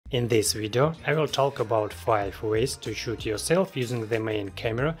In this video, I will talk about 5 ways to shoot yourself using the main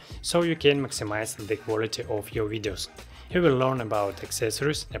camera so you can maximize the quality of your videos. You will learn about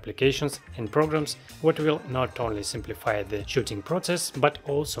accessories, applications and programs that will not only simplify the shooting process but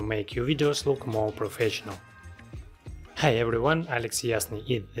also make your videos look more professional. Hi everyone, Yasni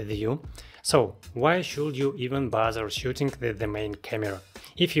is with you. So, why should you even bother shooting with the main camera?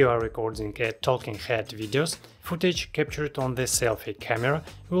 If you are recording a talking head videos, footage captured on the selfie camera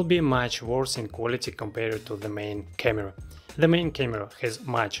will be much worse in quality compared to the main camera. The main camera has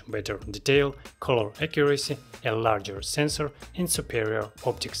much better detail, color accuracy, a larger sensor and superior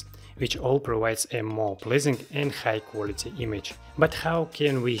optics, which all provides a more pleasing and high quality image. But how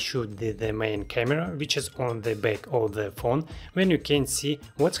can we shoot the main camera, which is on the back of the phone, when you can't see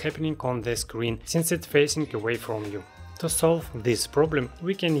what's happening on the screen since it's facing away from you? To solve this problem,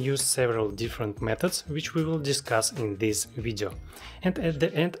 we can use several different methods, which we will discuss in this video. And at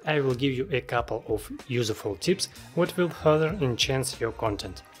the end, I will give you a couple of useful tips that will further enhance your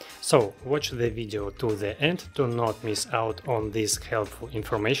content. So, watch the video to the end to not miss out on this helpful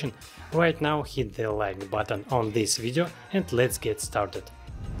information. Right now, hit the like button on this video and let's get started.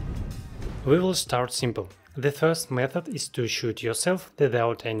 We will start simple. The first method is to shoot yourself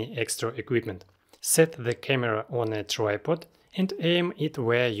without any extra equipment. Set the camera on a tripod and aim it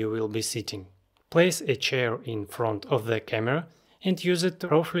where you will be sitting. Place a chair in front of the camera and use it to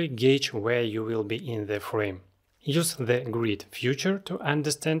roughly gauge where you will be in the frame. Use the grid feature to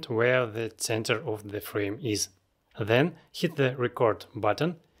understand where the center of the frame is. Then hit the record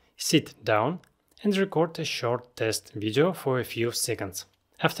button, sit down and record a short test video for a few seconds.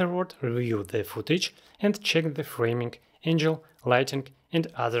 Afterward, review the footage and check the framing, angle, lighting and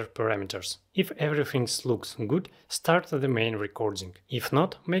other parameters. If everything looks good, start the main recording. If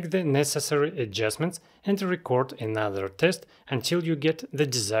not, make the necessary adjustments and record another test until you get the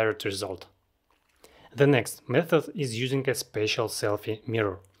desired result. The next method is using a special selfie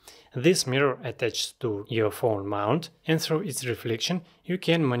mirror. This mirror attaches to your phone mount, and through its reflection you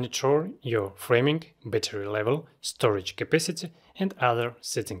can monitor your framing, battery level, storage capacity and other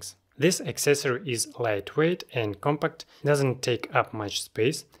settings. This accessory is lightweight and compact, doesn't take up much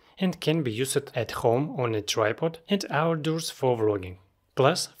space and can be used at home on a tripod and outdoors for vlogging.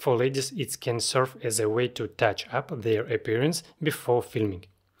 Plus, for ladies it can serve as a way to touch up their appearance before filming.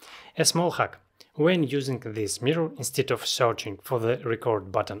 A small hack. When using this mirror, instead of searching for the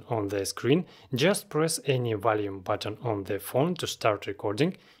record button on the screen, just press any volume button on the phone to start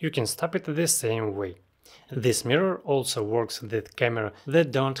recording. You can stop it the same way. This mirror also works with cameras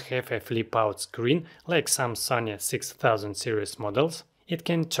that don't have a flip-out screen like some Sony 6000 series models. It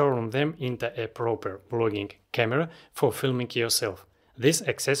can turn them into a proper vlogging camera for filming yourself. This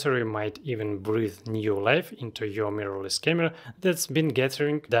accessory might even breathe new life into your mirrorless camera that's been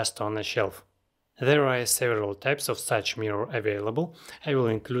gathering dust on a shelf. There are several types of such mirror available. I will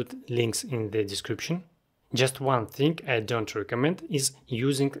include links in the description. Just one thing I don't recommend is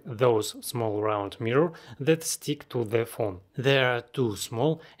using those small round mirrors that stick to the phone. They are too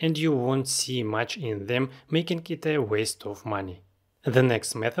small and you won't see much in them, making it a waste of money. The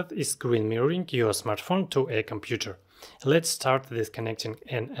next method is screen mirroring your smartphone to a computer. Let's start with connecting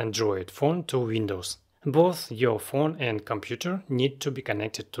an Android phone to Windows. Both your phone and computer need to be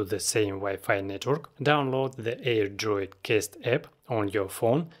connected to the same Wi-Fi network. Download the AirDroid Cast app on your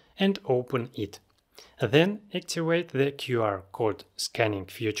phone and open it. Then activate the QR code scanning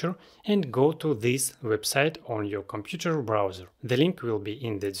feature and go to this website on your computer browser. The link will be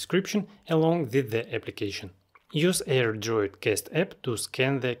in the description along with the application. Use AirDroid Cast app to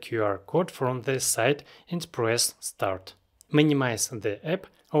scan the QR code from the site and press Start. Minimize the app,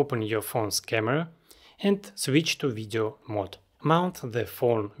 open your phone's camera and switch to video mode. Mount the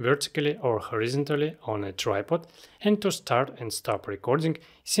phone vertically or horizontally on a tripod, and to start and stop recording,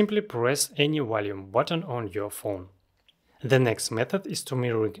 simply press any volume button on your phone. The next method is to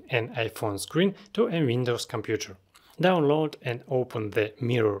mirror an iPhone screen to a Windows computer. Download and open the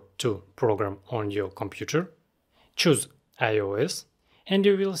Mirror 2 program on your computer. Choose iOS and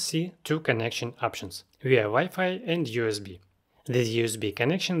you will see two connection options, via Wi-Fi and USB. With USB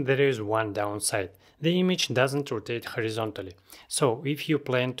connection there is one downside. The image doesn't rotate horizontally, so if you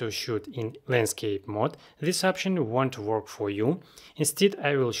plan to shoot in landscape mode, this option won't work for you. Instead,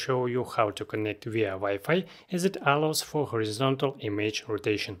 I will show you how to connect via Wi-Fi as it allows for horizontal image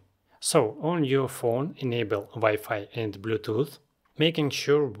rotation. So, on your phone, enable Wi-Fi and Bluetooth, making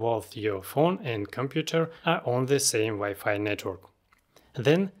sure both your phone and computer are on the same Wi-Fi network.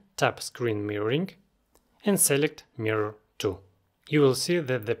 Then tap Screen Mirroring and select Mirror 2. You will see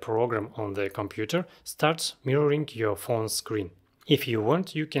that the program on the computer starts mirroring your phone's screen. If you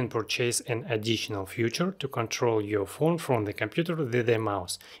want, you can purchase an additional feature to control your phone from the computer with the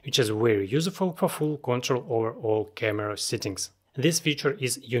mouse, which is very useful for full control over all camera settings. This feature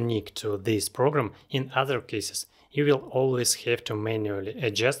is unique to this program. In other cases, you will always have to manually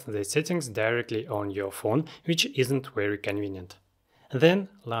adjust the settings directly on your phone, which isn't very convenient. Then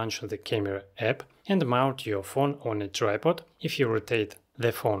launch the camera app and mount your phone on a tripod. If you rotate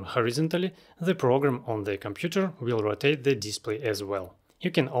the phone horizontally, the program on the computer will rotate the display as well.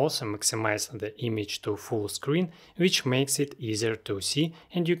 You can also maximize the image to full screen, which makes it easier to see,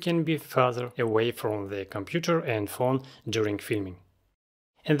 and you can be further away from the computer and phone during filming.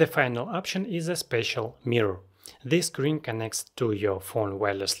 And the final option is a special mirror. This screen connects to your phone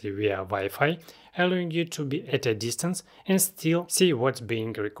wirelessly via Wi-Fi, allowing you to be at a distance and still see what's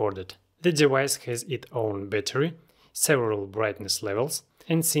being recorded. The device has its own battery, several brightness levels,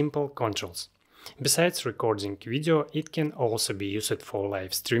 and simple controls. Besides recording video, it can also be used for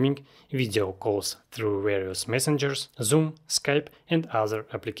live streaming, video calls through various messengers, Zoom, Skype, and other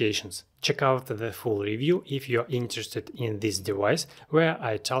applications. Check out the full review if you are interested in this device, where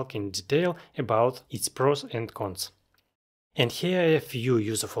I talk in detail about its pros and cons. And here are a few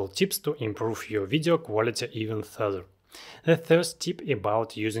useful tips to improve your video quality even further. The first tip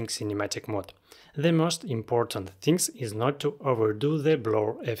about using cinematic mode. The most important thing is not to overdo the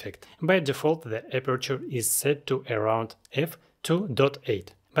blur effect. By default, the aperture is set to around f2.8,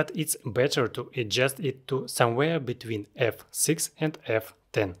 but it's better to adjust it to somewhere between f6 and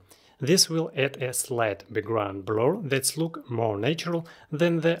f10. This will add a slight background blur that looks more natural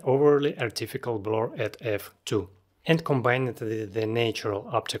than the overly artificial blur at f2. And combine it with the natural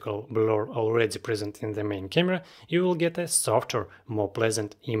optical blur already present in the main camera, you will get a softer, more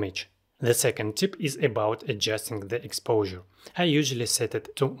pleasant image. The second tip is about adjusting the exposure. I usually set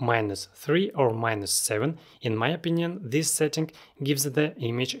it to -3 or -7. In my opinion, this setting gives the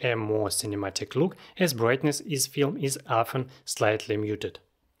image a more cinematic look, as brightness in film is often slightly muted.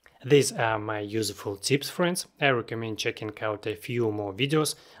 These are my useful tips, friends. I recommend checking out a few more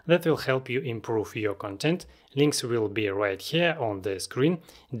videos that will help you improve your content. Links will be right here on the screen.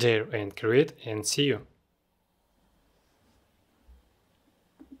 Dare and create, and see you!